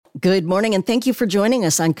Good morning, and thank you for joining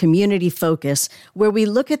us on Community Focus, where we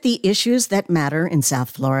look at the issues that matter in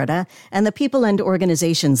South Florida and the people and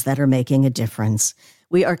organizations that are making a difference.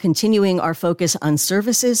 We are continuing our focus on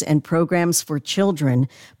services and programs for children,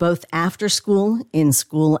 both after school, in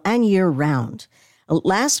school, and year-round.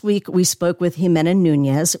 Last week, we spoke with Jimena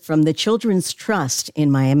Nunez from the Children's Trust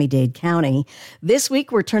in Miami-Dade County. This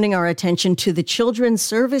week, we're turning our attention to the Children's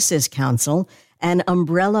Services Council, an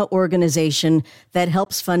umbrella organization that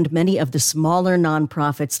helps fund many of the smaller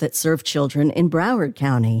nonprofits that serve children in Broward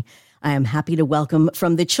County. I am happy to welcome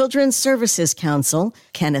from the Children's Services Council,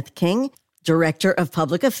 Kenneth King, Director of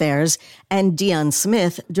Public Affairs, and Dion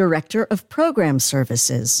Smith, Director of Program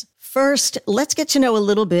Services. First, let's get to know a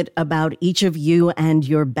little bit about each of you and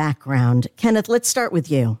your background. Kenneth, let's start with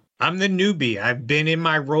you. I'm the newbie. I've been in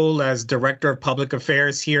my role as Director of Public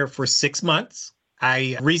Affairs here for 6 months.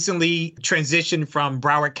 I recently transitioned from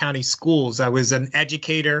Broward County Schools. I was an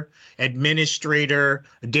educator, administrator,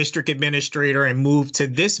 district administrator, and moved to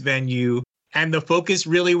this venue. And the focus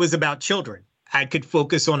really was about children. I could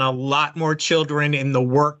focus on a lot more children in the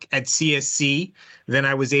work at CSC than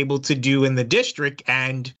I was able to do in the district,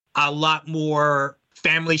 and a lot more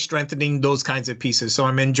family strengthening, those kinds of pieces. So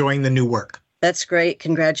I'm enjoying the new work. That's great.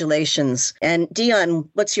 Congratulations. And Dion,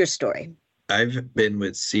 what's your story? I've been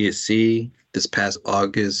with CSC this past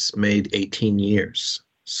August, made 18 years.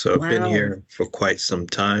 So I've been here for quite some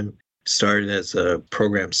time. Started as a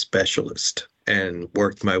program specialist and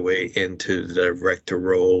worked my way into the director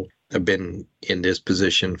role. I've been in this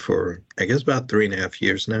position for, I guess, about 3.5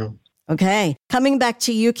 years now. Okay. Coming back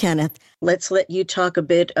to you, Kenneth, let's let you talk a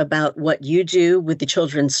bit about what you do with the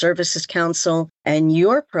Children's Services Council and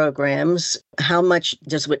your programs. How much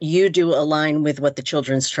does what you do align with what the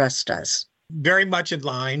Children's Trust does? Very much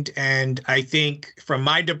aligned. And I think from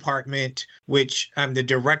my department, which I'm the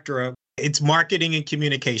director of, it's marketing and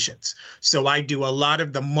communications. So I do a lot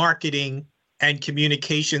of the marketing and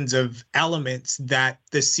communications of elements that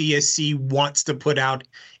the CSC wants to put out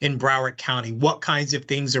in Broward County. What kinds of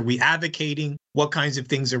things are we advocating? What kinds of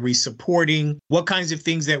things are we supporting? What kinds of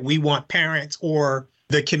things that we want parents or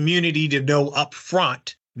the community to know up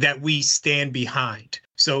front that we stand behind?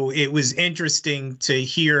 So it was interesting to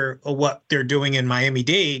hear what they're doing in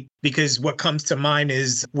Miami-Dade, because what comes to mind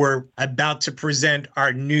is we're about to present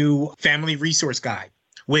our new family resource guide,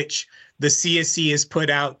 which the CSC has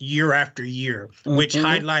put out year after year, which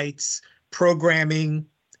highlights programming,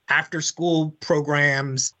 after-school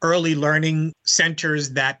programs, early learning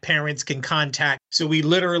centers that parents can contact. So we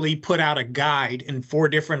literally put out a guide in 4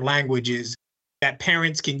 different languages that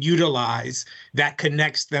parents can utilize that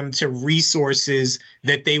connects them to resources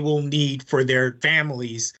that they will need for their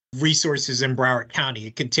families, resources in Broward County.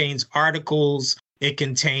 It contains articles, it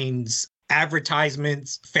contains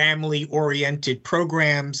advertisements, family-oriented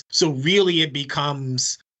programs. So really it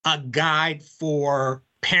becomes a guide for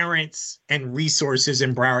parents and resources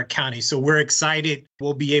in Broward County. So we're excited.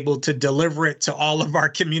 We'll be able to deliver it to all of our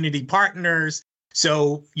community partners.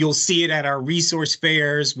 So you'll see it at our resource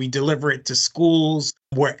fairs. We deliver it to schools.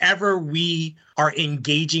 Wherever we are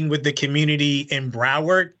engaging with the community in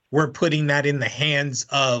Broward, we're putting that in the hands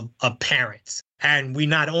of parents. And we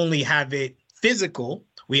not only have it physical,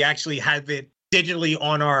 we actually have it digitally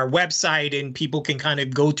on our website, and people can kind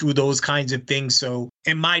of go through those kinds of things. So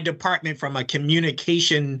in my department, from a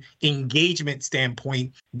communication engagement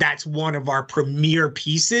standpoint, that's one of our premier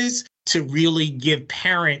pieces to really give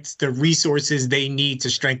parents the resources they need to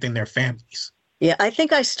strengthen their families. Yeah, I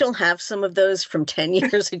think I still have some of those from 10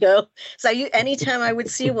 years ago. So anytime I would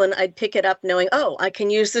see one, I'd pick it up knowing, I can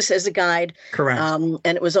use this as a guide. Correct.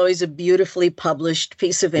 And it was always a beautifully published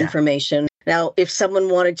piece of information. Now, if someone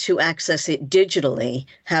wanted to access it digitally,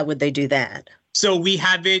 how would they do that? So we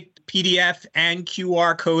have it PDF and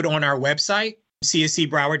QR code on our website,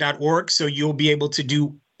 cscbroward.org. So you'll be able to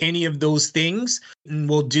do any of those things. And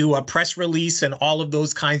we'll do a press release and all of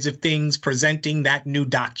those kinds of things presenting that new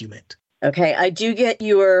document. Okay, I do get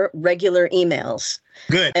your regular emails.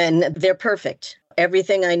 Good. And they're perfect.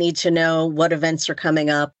 Everything I need to know, what events are coming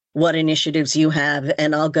up, what initiatives you have,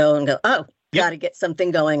 and I'll go, got to get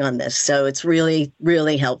something going on this. So it's really,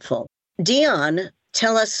 really helpful. Dion,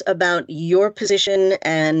 tell us about your position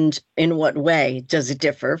and in what way does it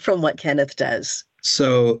differ from what Kenneth does?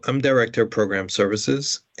 So I'm Director of Program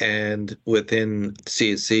Services, and within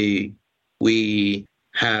CSC, we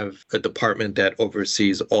have a department that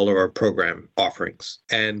oversees all of our program offerings.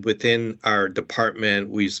 And within our department,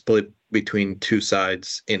 we split between 2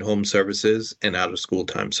 sides, in-home services and out-of-school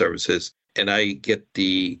time services. And I get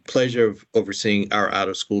the pleasure of overseeing our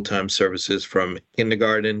out-of-school time services from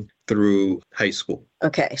kindergarten through high school.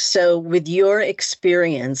 Okay, so with your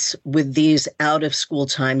experience with these out-of-school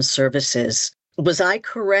time services, was I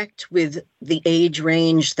correct with the age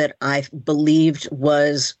range that I believed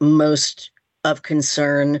was most of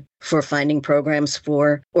concern for finding programs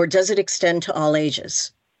for, or does it extend to all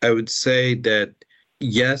ages? I would say that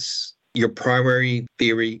yes, your primary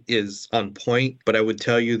theory is on point, but I would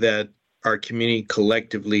tell you that our community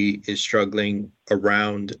collectively is struggling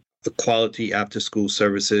around the quality after school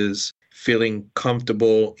services, feeling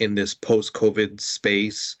comfortable in this post-COVID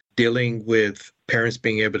space, dealing with parents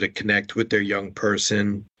being able to connect with their young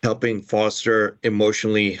person, helping foster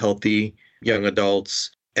emotionally healthy young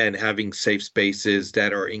adults, and having safe spaces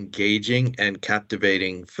that are engaging and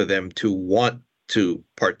captivating for them to want to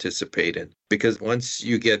participate in. Because once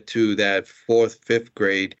you get to that 4th, 5th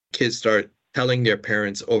grade, kids start telling their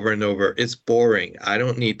parents over and over, it's boring. I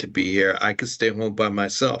don't need to be here. I could stay home by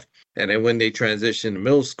myself. And then when they transition to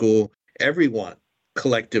middle school, everyone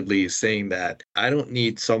collectively is saying that I don't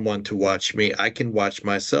need someone to watch me. I can watch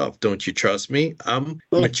myself. Don't you trust me? I'm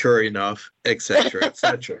mature enough, etc.,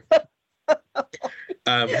 etc.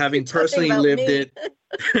 Having personally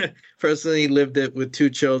lived it with 2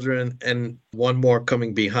 children and one more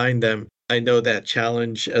coming behind them, I know that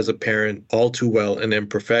challenge as a parent all too well, and then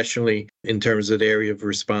professionally in terms of the area of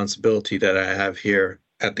responsibility that I have here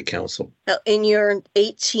at the council. Now, in your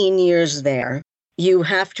 18 years there, you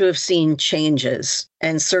have to have seen changes,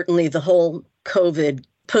 and certainly the whole COVID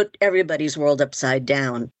put everybody's world upside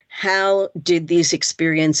down. How did these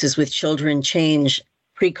experiences with children change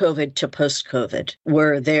pre-COVID to post-COVID?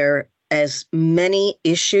 Were there as many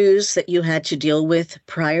issues that you had to deal with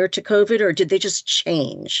prior to COVID, or did they just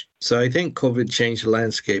change? So I think COVID changed the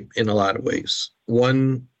landscape in a lot of ways.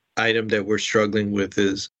 One item that we're struggling with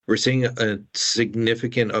is we're seeing a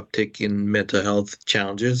significant uptick in mental health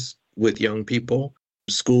challenges with young people.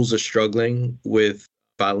 Schools are struggling with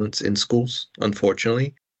violence in schools,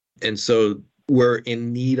 unfortunately. And so we're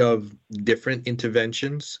in need of different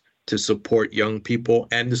interventions to support young people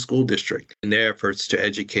and the school district in their efforts to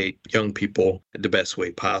educate young people the best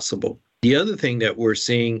way possible. The other thing that we're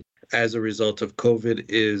seeing as a result of COVID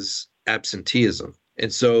is absenteeism.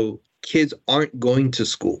 And so kids aren't going to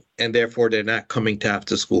school, and therefore they're not coming to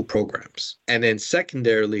after school programs. And then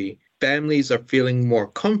secondarily, families are feeling more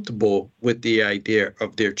comfortable with the idea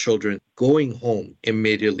of their children going home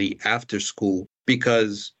immediately after school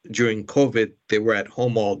because during COVID, they were at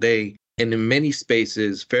home all day and in many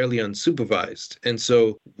spaces fairly unsupervised. And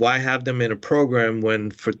so why have them in a program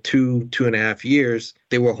when for 2.5 years,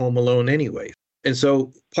 they were home alone anyway? And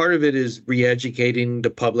so part of it is re-educating the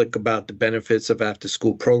public about the benefits of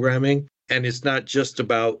after-school programming. And it's not just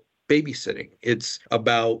about babysitting. It's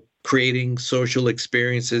about creating social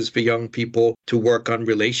experiences for young people to work on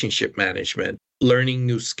relationship management, learning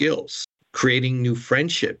new skills, creating new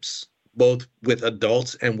friendships, both with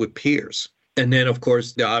adults and with peers. And then, of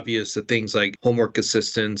course, the things like homework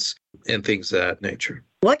assistance and things of that nature.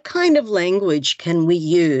 What kind of language can we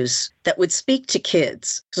use that would speak to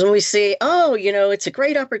kids? Because when we say, it's a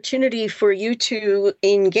great opportunity for you to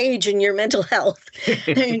engage in your mental health,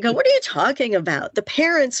 and you go, what are you talking about? The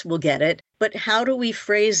parents will get it, but how do we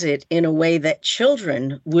phrase it in a way that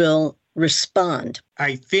children will respond?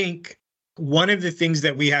 I think one of the things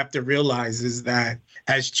that we have to realize is that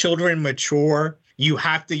as children mature, you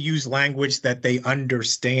have to use language that they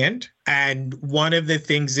understand. And one of the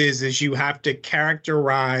things is you have to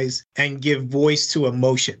characterize and give voice to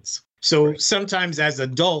emotions. So sometimes as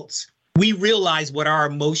adults, we realize what our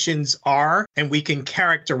emotions are and we can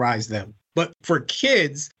characterize them. But for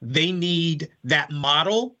kids, they need that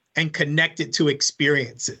model and connect it to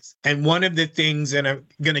experiences. And one of the things, and I'm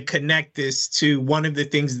going to connect this to one of the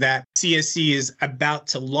things that CSC is about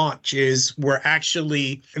to launch, is we're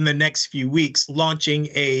actually in the next few weeks launching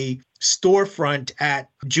a storefront at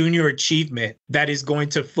Junior Achievement that is going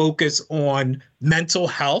to focus on mental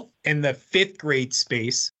health in the 5th grade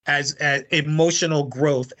space as emotional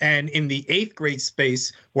growth. And in the 8th grade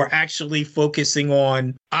space, we're actually focusing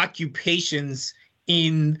on occupations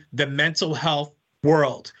in the mental health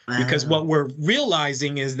world. Because what we're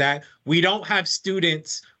realizing is that we don't have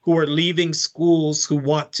students who are leaving schools who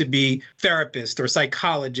want to be therapists or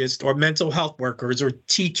psychologists or mental health workers or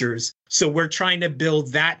teachers. So we're trying to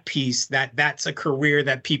build that piece that's a career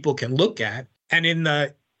that people can look at. And in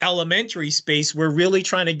the elementary space, we're really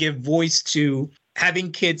trying to give voice to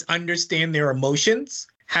having kids understand their emotions,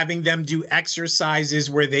 having them do exercises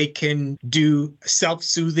where they can do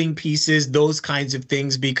self-soothing pieces, those kinds of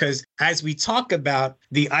things. Because as we talk about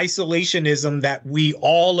the isolationism that we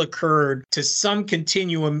all occurred to some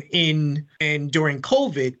continuum in and during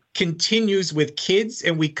COVID continues with kids,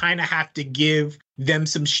 and we kind of have to give them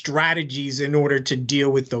some strategies in order to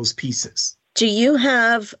deal with those pieces. Do you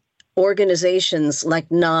have organizations like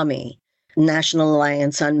NAMI, National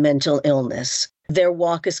Alliance on Mental Illness? Their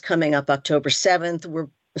walk is coming up October 7th. We're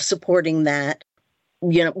supporting that.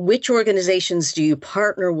 Which organizations do you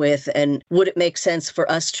partner with, and would it make sense for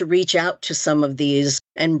us to reach out to some of these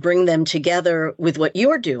and bring them together with what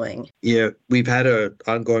you're doing? Yeah, we've had an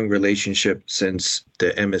ongoing relationship since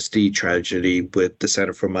the MSD tragedy with the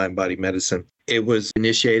Center for Mind Body Medicine. It was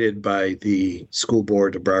initiated by the school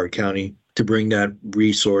board of Broward County to bring that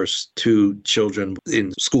resource to children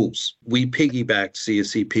in schools. We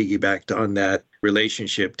CSC piggybacked on that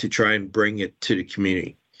relationship to try and bring it to the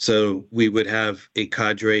community. So we would have a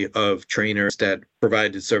cadre of trainers that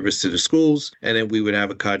provided service to the schools, and then we would have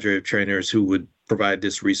a cadre of trainers who would provide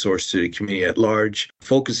this resource to the community at large,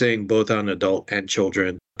 focusing both on adult and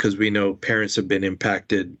children, because we know parents have been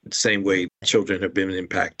impacted the same way children have been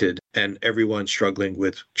impacted, and everyone's struggling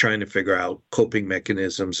with trying to figure out coping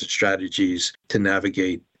mechanisms and strategies to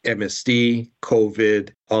navigate MSD, COVID,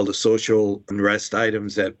 all the social unrest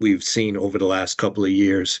items that we've seen over the last couple of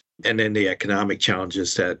years, and then the economic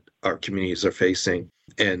challenges that our communities are facing.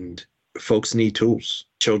 And folks need tools,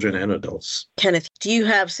 children and adults. Kenneth, do you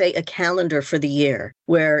have, say, a calendar for the year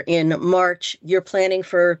where in March you're planning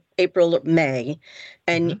for April or May,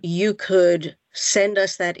 and you could send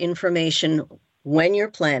us that information when you're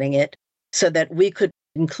planning it so that we could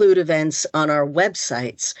include events on our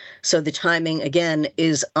websites, so the timing, again,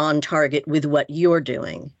 is on target with what you're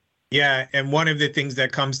doing? Yeah, and one of the things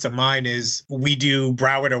that comes to mind is we do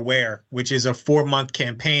Broward Aware, which is a 4-month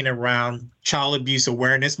campaign around Child Abuse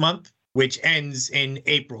Awareness Month, which ends in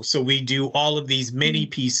April. So we do all of these mini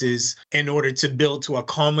pieces in order to build to a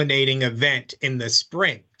culminating event in the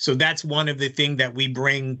spring. So that's one of the things that we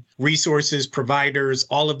bring resources, providers,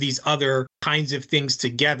 all of these other kinds of things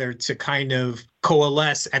together to kind of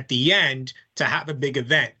coalesce at the end to have a big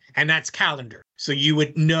event. And that's calendar. So you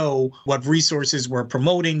would know what resources we're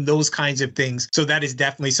promoting, those kinds of things. So that is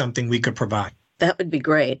definitely something we could provide. That would be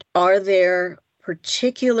great. Are there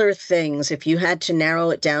particular things, if you had to narrow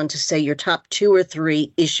it down to say your top 2 or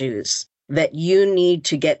 3 issues that you need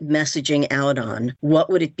to get messaging out on, what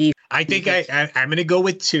would it be? I think I'm going to go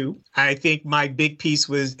with 2. I think my big piece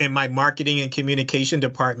was in my marketing and communication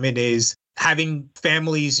department is having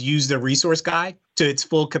families use the resource guide to its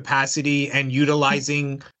full capacity and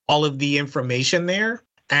utilizing all of the information there.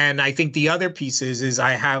 And I think the other piece is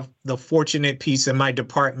I have the fortunate piece in my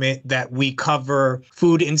department that we cover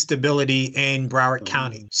food instability in Broward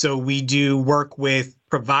County. So we do work with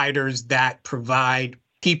providers that provide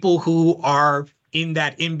people who are in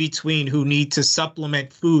that in-between who need to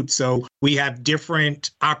supplement food. So we have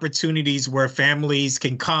different opportunities where families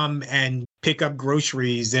can come and pick up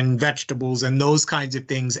groceries and vegetables and those kinds of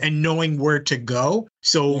things and knowing where to go.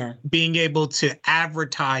 So being able to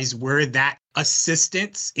advertise where that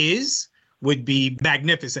assistance is would be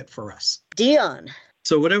magnificent for us. Dion.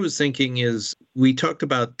 So what I was thinking is we talked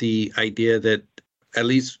about the idea that at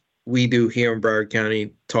least we do here in Broward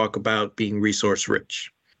County talk about being resource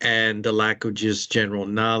rich and the lack of just general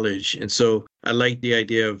knowledge. And so I like the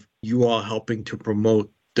idea of you all helping to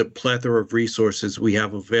promote the plethora of resources we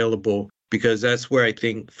have available, because that's where I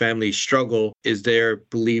think families struggle is they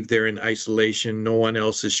believe they're in isolation. No one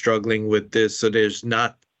else is struggling with this. So there's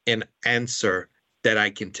not an answer that I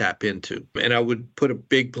can tap into. And I would put a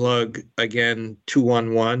big plug again,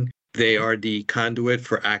 211. They are the conduit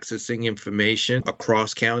for accessing information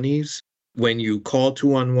across counties. When you call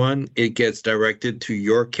 211, it gets directed to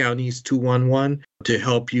your county's 211 to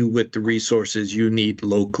help you with the resources you need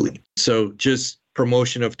locally. So just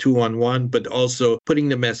promotion of 211, but also putting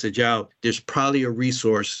the message out. There's probably a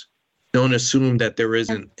resource. Don't assume that there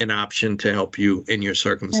isn't an option to help you in your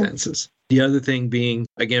circumstances. The other thing being,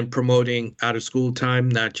 again, promoting out of school time,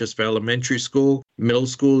 not just for elementary school, middle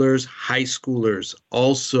schoolers, high schoolers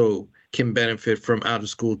also can benefit from out of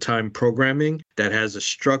school time programming that has a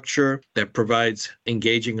structure that provides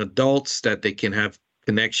engaging adults that they can have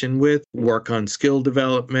connection with, work on skill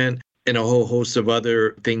development, and a whole host of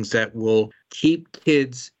other things that will keep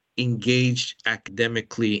kids engaged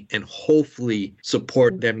academically and hopefully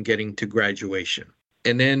support them getting to graduation.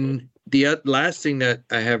 And then the last thing that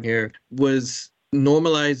I have here was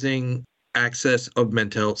normalizing access of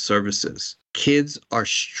mental health services. Kids are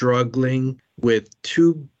struggling with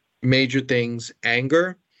 2 major things,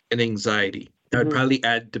 anger and anxiety. I'd probably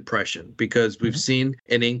add depression because we've seen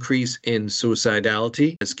an increase in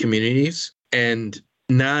suicidality as communities, and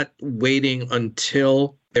not waiting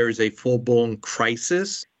until there is a full-blown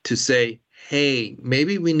crisis to say, hey,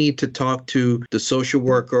 maybe we need to talk to the social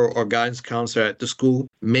worker or guidance counselor at the school.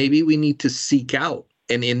 Maybe we need to seek out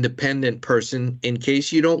an independent person in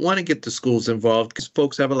case you don't want to get the schools involved, because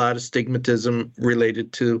folks have a lot of stigmatism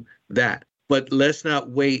related to that. But let's not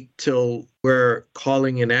wait till we're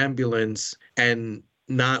calling an ambulance and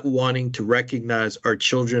not wanting to recognize our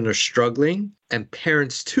children are struggling, and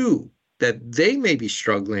parents too, that they may be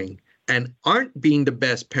struggling and aren't being the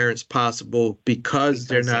best parents possible because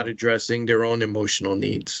they're not addressing their own emotional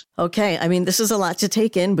needs. Okay. I mean, this is a lot to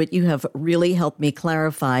take in, but you have really helped me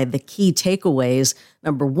clarify the key takeaways.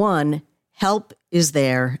 Number one, help is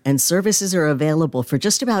there and services are available for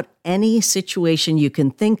just about any situation you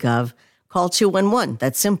can think of. Call 211.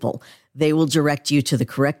 That's simple. They will direct you to the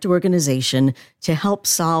correct organization to help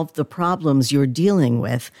solve the problems you're dealing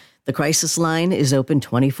with. The crisis line is open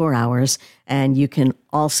 24 hours, and you can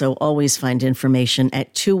also always find information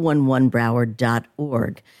at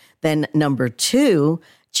 211broward.org. Then number two,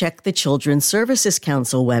 check the Children's Services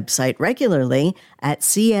Council website regularly at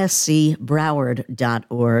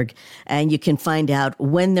cscbroward.org, and you can find out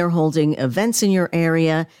when they're holding events in your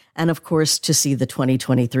area, and of course, to see the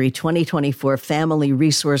 2023-2024 Family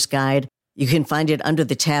Resource Guide. You can find it under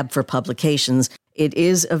the tab for publications. It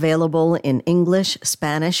is available in English,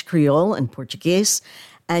 Spanish, Creole, and Portuguese.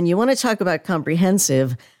 And you want to talk about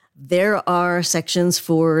comprehensive, there are sections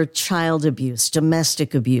for child abuse,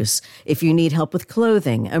 domestic abuse, if you need help with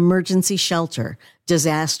clothing, emergency shelter,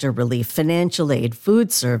 disaster relief, financial aid,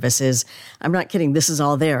 food services. I'm not kidding. This is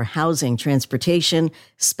all there. Housing, transportation,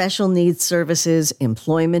 special needs services,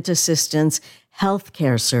 employment assistance,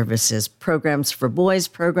 healthcare services, programs for boys,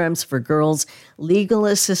 programs for girls, legal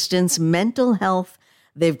assistance, mental health.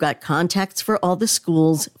 They've got contacts for all the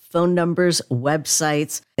schools, phone numbers,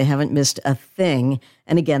 websites. They haven't missed a thing.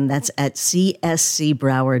 And again, that's at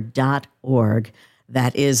cscbroward.org.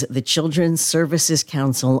 That is the Children's Services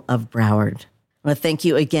Council of Broward. I want to thank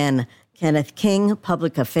you again, Kenneth King,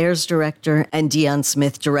 Public Affairs Director, and Dion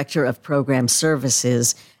Smith, Director of Program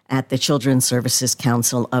Services at the Children's Services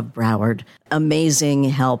Council of Broward. Amazing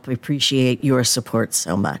help. Appreciate your support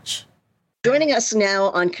so much. Joining us now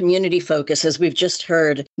on Community Focus, as we've just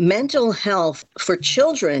heard, mental health for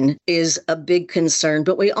children is a big concern,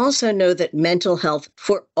 but we also know that mental health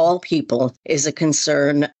for all people is a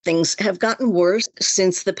concern. Things have gotten worse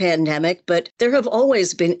since the pandemic, but there have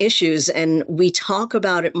always been issues, and we talk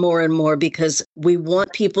about it more and more because we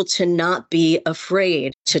want people to not be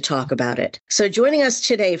afraid to talk about it. So joining us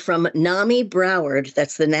today from NAMI Broward,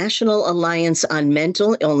 that's the National Alliance on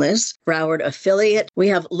Mental Illness, Broward affiliate, we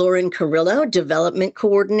have Lauren Carrillo, Development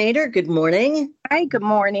Coordinator. Good morning. Hi, good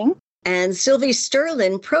morning. And Sylvie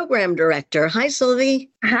Sterlin, Program Director. Hi, Sylvie.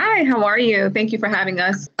 Hi, how are you? Thank you for having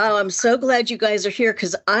us. Oh, I'm so glad you guys are here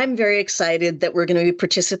because I'm very excited that we're going to be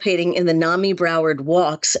participating in the NAMI Broward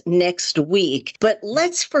Walks next week. But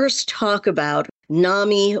let's first talk about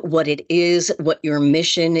NAMI, what it is, what your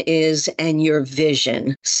mission is, and your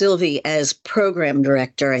vision. Sylvie, as Program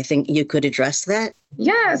Director, I think you could address that.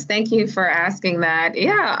 Yes, thank you for asking that.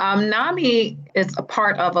 NAMI is a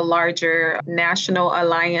part of a larger National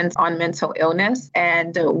Alliance on Mental Illness,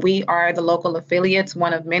 and we are the local affiliates,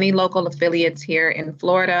 one of many local affiliates here in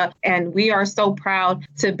Florida, and we are so proud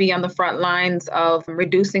to be on the front lines of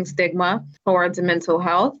reducing stigma towards mental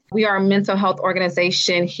health. We are a mental health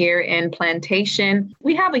organization here in Plantation.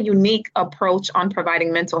 We have a unique approach on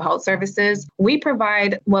providing mental health services. We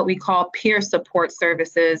provide what we call peer support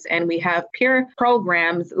services, and we have peer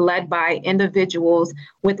programs led by individuals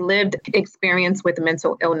with lived experience with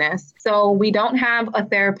mental illness. So we don't have a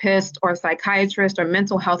therapist or psychiatrist or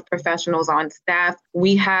mental health professionals on staff.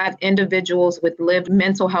 We have individuals with lived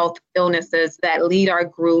mental health illnesses that lead our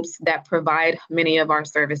groups that provide many of our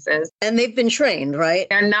services. And they've been trained, right?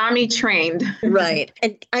 They're NAMI trained. Right.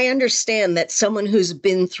 And I understand that someone who's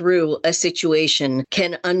been through a situation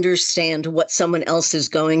can understand what someone else is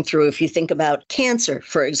going through. If you think about cancer,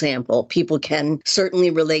 for example, people can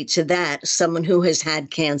certainly relate to that. Someone who has had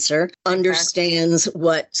cancer understands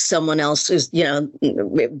what someone else is,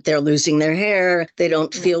 they're losing their hair, they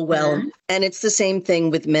don't feel well. And it's the same thing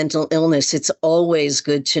with mental illness. It's always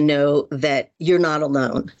good to know that you're not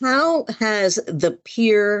alone. How has the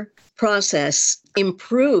peer process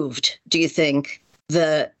improved, do you think,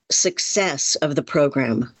 the success of the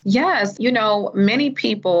program? Yes. Many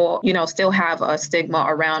people, still have a stigma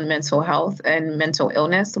around mental health and mental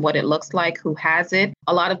illness, what it looks like, who has it.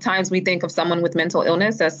 A lot of times we think of someone with mental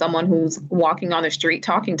illness as someone who's walking on the street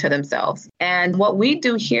talking to themselves. And what we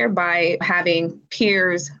do here by having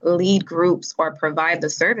peers lead groups or provide the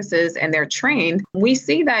services and they're trained, we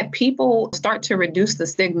see that people start to reduce the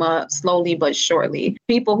stigma slowly but surely.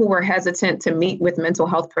 People who were hesitant to meet with mental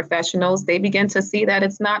health professionals, they begin to see that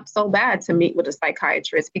it's not so bad to meet with a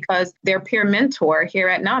psychiatrist because their peer mentor here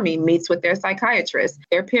at NAMI meets with their psychiatrist.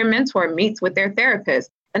 Their peer mentor meets with their therapist.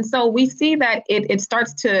 And so we see that it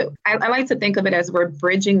starts to, I like to think of it as we're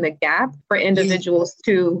bridging the gap for individuals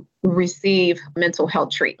to receive mental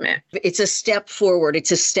health treatment. It's a step forward.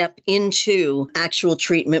 It's a step into actual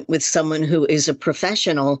treatment with someone who is a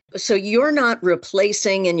professional. So you're not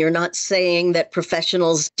replacing and you're not saying that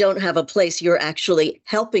professionals don't have a place. You're actually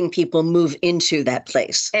helping people move into that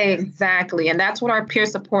place. Exactly. And that's what our peer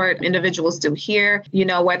support individuals do here. You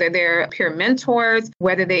know, whether they're peer mentors,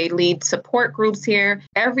 whether they lead support groups here,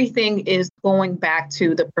 everything is going back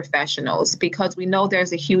to the professionals because we know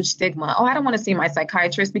there's a huge stigma. Oh, I don't want to see my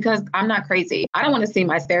psychiatrist because I'm not crazy. I don't want to see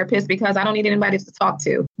my therapist because I don't need anybody to talk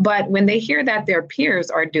to. But when they hear that their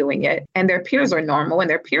peers are doing it and their peers are normal and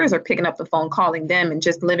their peers are picking up the phone, calling them and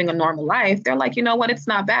just living a normal life, they're like, you know what, it's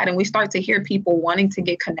not bad. And we start to hear people wanting to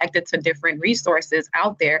get connected to different resources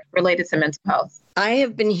out there related to mental health. I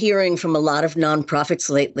have been hearing from a lot of nonprofits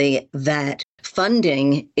lately that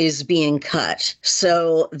funding is being cut.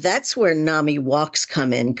 So that's where NAMI Walks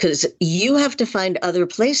come in, because you have to find other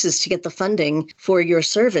places to get the funding for your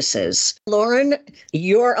services. Lauren,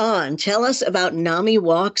 you're on. Tell us about NAMI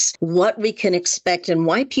Walks, what we can expect, and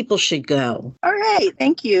why people should go. All right.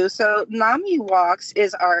 Thank you. So NAMI Walks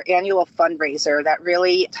is our annual fundraiser that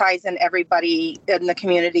really ties in everybody in the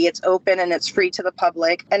community. It's open and it's free to the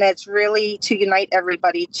public. And it's really to unite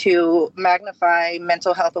everybody to magnify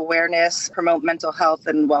mental health awareness, promote mental health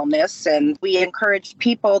and wellness. And we encourage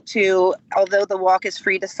people to, although the walk is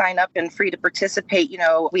free to sign up and free to participate,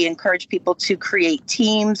 we encourage people to create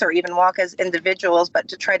teams or even walk as individuals, but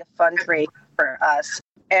to try to fundraise for us.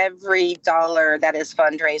 Every dollar that is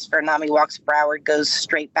fundraised for NAMI Walks Broward goes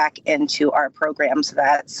straight back into our programs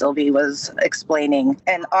that Sylvie was explaining.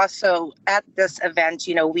 And also at this event,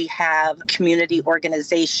 we have community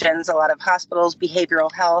organizations, a lot of hospitals, behavioral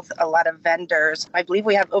health, a lot of vendors. I believe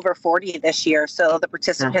we have over 40 this year. So the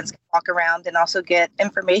participants can walk around and also get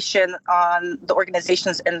information on the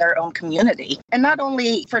organizations in their own community. And not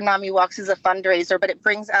only for NAMI Walks as a fundraiser, but it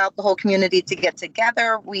brings out the whole community to get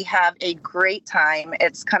together. We have a great time.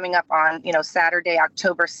 It's coming up on, Saturday,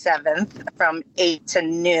 October 7th from 8 to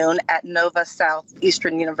noon at Nova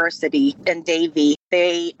Southeastern University in Davie.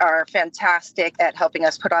 They are fantastic at helping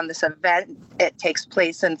us put on this event. It takes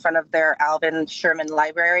place in front of their Alvin Sherman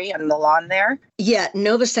Library on the lawn there. Yeah,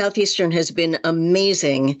 Nova Southeastern has been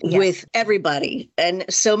amazing with everybody. And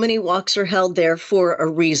so many walks are held there for a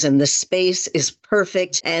reason. The space is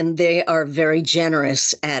perfect and they are very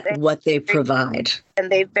generous at what they provide. And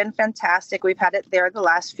they've been fantastic. We've had it there the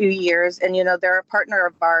last few years. And, they're a partner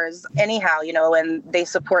of ours anyhow, and they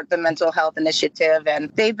support the mental health initiative and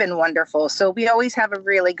they've been wonderful. So we always have a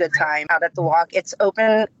really good time out at the walk. It's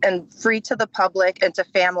open and free to the public and to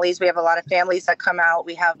families. We have a lot of families that come out.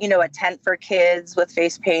 We have, a tent for kids with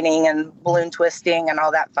face painting and balloon twisting and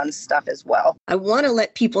all that fun stuff as well. I want to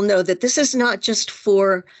let people know that this is not just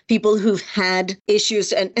for people who've had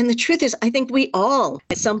issues. And the truth is, I think we all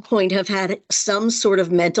at some point have had some sort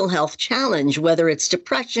of mental health challenge, whether it's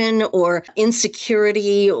depression or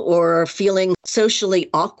insecurity or feeling socially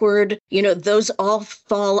awkward. Those all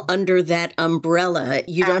fall under that umbrella.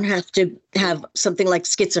 You don't have to have something like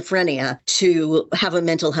schizophrenia to have a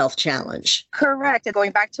mental health challenge. Correct. And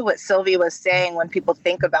going back to what Sylvie was saying, when people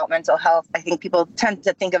think about mental health, I think people tend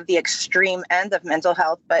to think of the extreme end of mental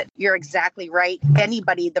health, but you're exactly right.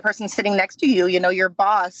 Anybody, the person sitting next to you, your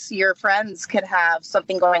boss, your friends could have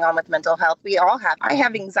something going on with mental health. We all have. I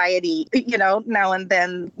have anxiety, now and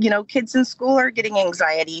then, kids in school are getting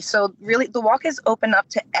anxiety. So really the walk is open up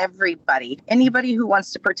to everybody, anybody who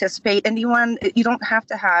wants to participate, anyone. You don't have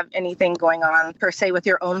to have anything going on per se with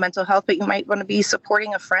your own mental health, but you might want to be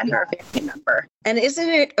supporting a friend or a family member. And isn't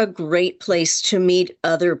it a great place to meet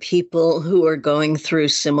other people who are going through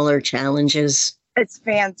similar challenges? It's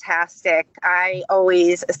fantastic. I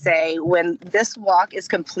always say when this walk is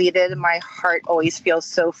completed, my heart always feels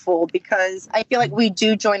so full because I feel like we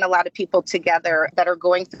do join a lot of people together that are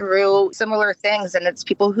going through similar things. And it's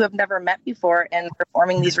people who have never met before and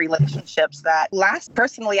forming these relationships that last.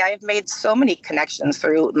 Personally, I have made so many connections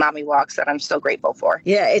through NAMI Walks that I'm so grateful for.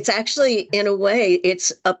 Yeah, it's actually, in a way,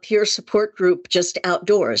 it's a peer support group just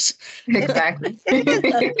outdoors. Exactly.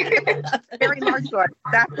 Very large one.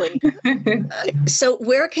 Exactly. So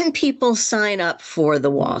where can people sign up for the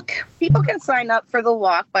walk? People can sign up for the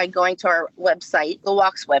walk by going to our website, the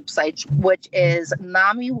walk's website, which is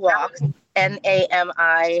NAMI Walks,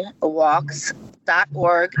 NAMI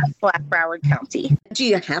walks.org/Broward County. Do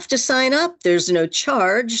you have to sign up? There's no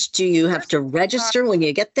charge. Do you have to register when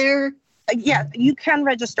you get there? Yeah, you can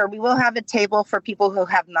register. We will have a table for people who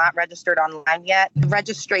have not registered online yet.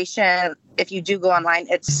 Registration, if you do go online,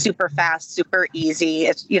 it's super fast, super easy.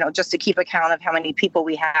 It's, just to keep account of how many people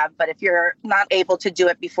we have. But if you're not able to do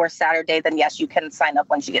it before Saturday, then yes, you can sign up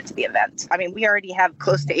once you get to the event. I mean, we already have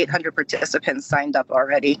close to 800 participants signed up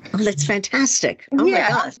already. Oh, that's fantastic. Oh my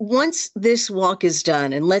gosh. Once this walk is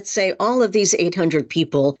done, and let's say all of these 800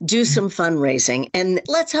 people do some fundraising, and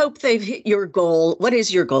let's hope they've hit your goal. What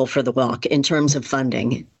is your goal for the walk in terms of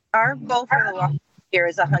funding? Our goal for the walk here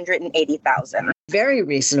is $180,000. Very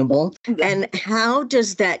reasonable. Yeah. And how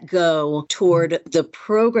does that go toward the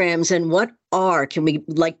programs, and can we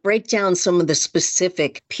break down some of the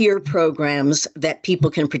specific peer programs that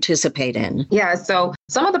people can participate in? Yeah, so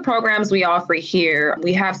some of the programs we offer here,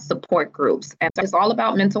 we have support groups, and it's all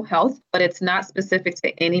about mental health, but it's not specific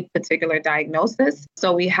to any particular diagnosis.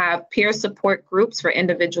 So we have peer support groups for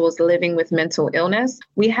individuals living with mental illness.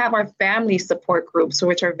 We have our family support groups,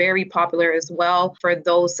 which are very popular as well for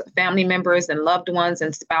those family members and loved ones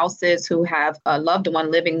and spouses who have a loved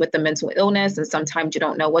one living with a mental illness, and sometimes you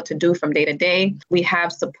don't know what to do from day to day. We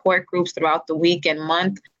have support groups throughout the week and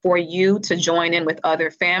month for you to join in with other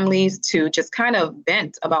families to just kind of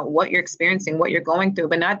vent about what you're experiencing, what you're going through,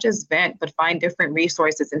 but not just vent, but find different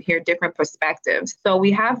resources and hear different perspectives. So we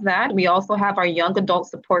have that. We also have our young adult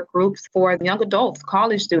support groups for young adults,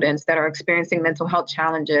 college students that are experiencing mental health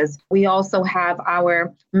challenges. We also have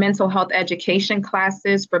our mental health education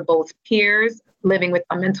classes for both peers living with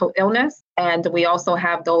a mental illness. And we also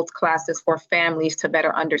have those classes for families to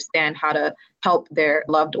better understand how to help their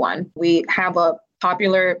loved one. We have a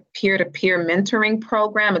popular peer-to-peer mentoring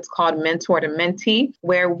program. It's called Mentor to Mentee,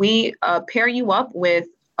 where we pair you up with,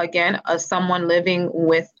 again, someone living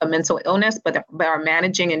with a mental illness, but are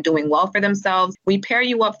managing and doing well for themselves. We pair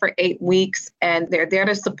you up for 8 weeks, and they're there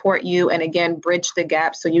to support you and, again, bridge the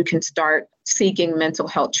gap so you can start seeking mental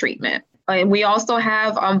health treatment. And we also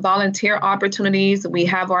have volunteer opportunities. We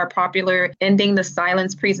have our popular Ending the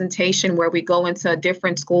Silence presentation where we go into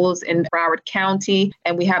different schools in Broward County,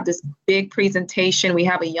 and we have this big presentation. We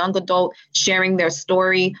have a young adult sharing their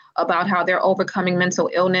story about how they're overcoming mental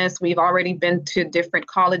illness. We've already been to different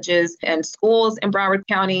colleges and schools in Broward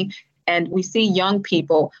County, and we see young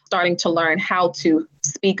people starting to learn how to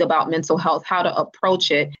speak about mental health, how to approach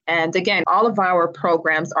it. And again, all of our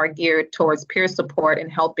programs are geared towards peer support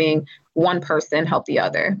and helping one person help the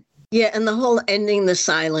other. Yeah, and the whole ending the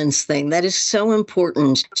silence thing, that is so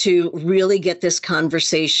important to really get this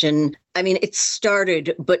conversation. I mean, it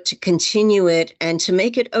started, but to continue it and to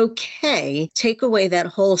make it okay, take away that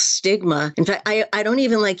whole stigma. In fact, I don't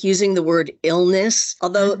even like using the word illness,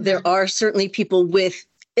 although there are certainly people with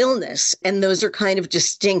illness, and those are kind of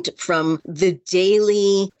distinct from the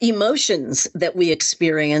daily emotions that we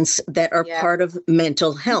experience that are part of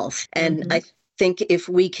mental health. And I think if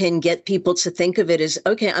we can get people to think of it as,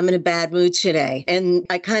 okay, I'm in a bad mood today and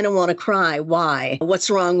I kind of want to cry. Why? What's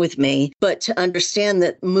wrong with me? But to understand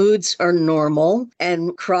that moods are normal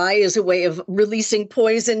and cry is a way of releasing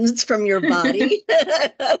poisons from your body.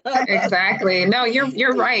 Exactly. No,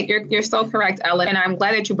 you're right. You're so correct, Ellen. And I'm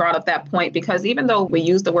glad that you brought up that point, because even though we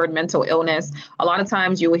use the word mental illness, a lot of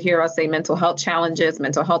times you will hear us say mental health challenges,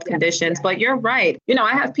 mental health conditions, but you're right.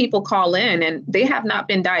 I have people call in and they have not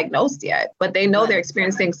been diagnosed yet, but they know they're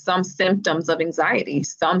experiencing some symptoms of anxiety,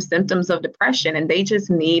 some symptoms of depression, and they just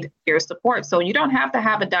need peer support. So you don't have to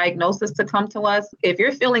have a diagnosis to come to us. If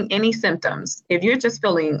you're feeling any symptoms, if you're just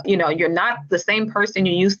feeling, you're not the same person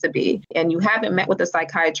you used to be, and you haven't met with a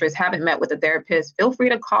psychiatrist, haven't met with a therapist, feel free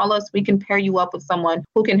to call us. We can pair you up with someone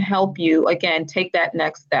who can help you, again, take that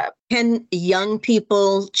next step. Can young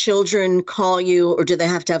people, children call you, or do they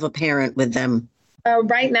have to have a parent with them?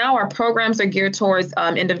 Right now, our programs are geared towards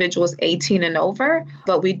individuals 18 and over,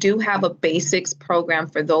 but we do have a basics program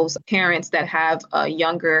for those parents that have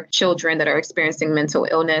younger children that are experiencing mental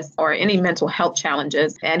illness or any mental health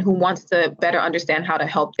challenges and who wants to better understand how to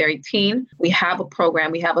help their teen. We have a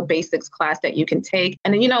program, we have a basics class that you can take.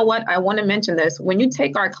 And then, you know what, I want to mention this. When you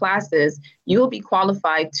take our classes, you will be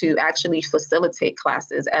qualified to actually facilitate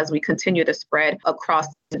classes as we continue to spread across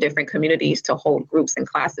the different communities to hold groups and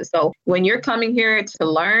classes. So when you're coming here to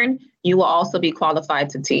learn, you will also be qualified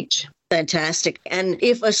to teach. Fantastic. And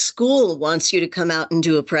if a school wants you to come out and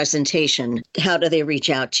do a presentation, how do they reach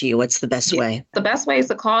out to you? What's the best way? The best way is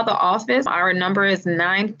to call the office. Our number is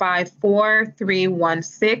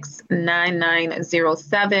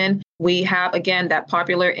 954-316-9907. We have, again, that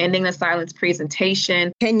popular Ending the Silence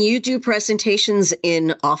presentation. Can you do presentations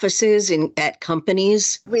in offices, at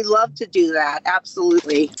companies? We love to do that.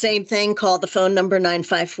 Absolutely. Same thing. Call the phone number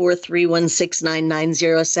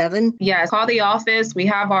 954-316-9907. Yes, call the office. We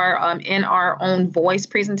have our in our own voice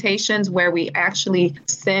presentations where we actually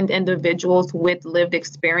send individuals with lived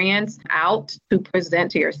experience out to present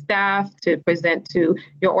to your staff, to present to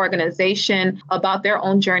your organization about their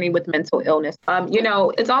own journey with mental illness.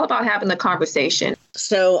 It's all about having the conversation.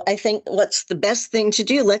 So I think what's the best thing to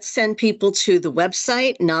do? Let's send people to the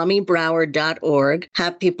website, NAMIBroward.org.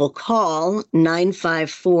 Have people call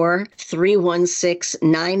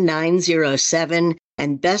 954-316-9907.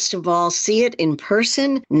 And best of all, see it in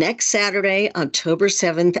person next Saturday, October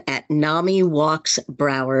 7th at NAMI Walks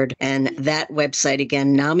Broward. And that website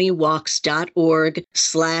again,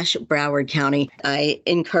 namiwalks.org/Broward County. I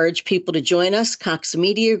encourage people to join us. Cox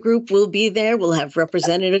Media Group will be there. We'll have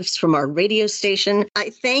representatives from our radio station. I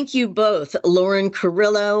thank you both, Lauren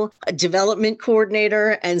Carrillo, Development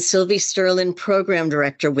Coordinator, and Sylvie Sterlin, Program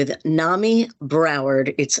Director with NAMI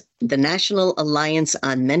Broward. It's the National Alliance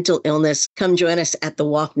on Mental Illness. Come join us at the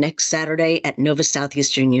walk next Saturday at Nova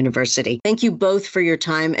Southeastern University. Thank you both for your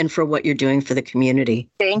time and for what you're doing for the community.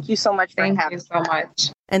 Thank you so much for having us. Thank you so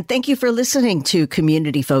much. And thank you for listening to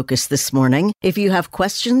Community Focus this morning. If you have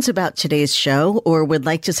questions about today's show or would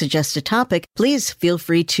like to suggest a topic, please feel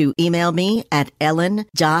free to email me at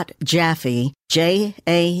ellen.jaffe,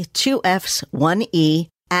 JA2Fs1E,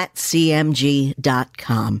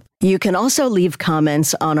 @cmg.com. You can also leave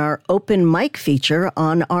comments on our open mic feature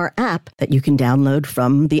on our app that you can download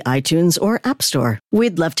from the iTunes or App Store.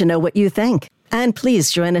 We'd love to know what you think. And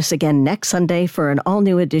please join us again next Sunday for an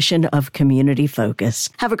all-new edition of Community Focus.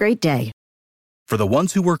 Have a great day. For the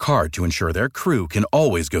ones who work hard to ensure their crew can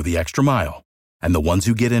always go the extra mile, and the ones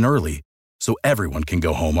who get in early so everyone can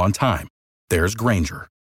go home on time, there's Grainger,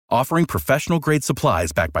 offering professional-grade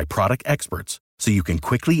supplies backed by product experts so you can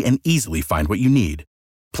quickly and easily find what you need.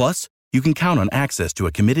 Plus, you can count on access to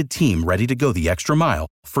a committed team ready to go the extra mile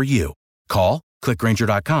for you. Call, click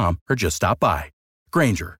Grainger.com, or just stop by.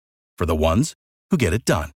 Grainger, for the ones who get it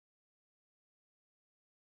done.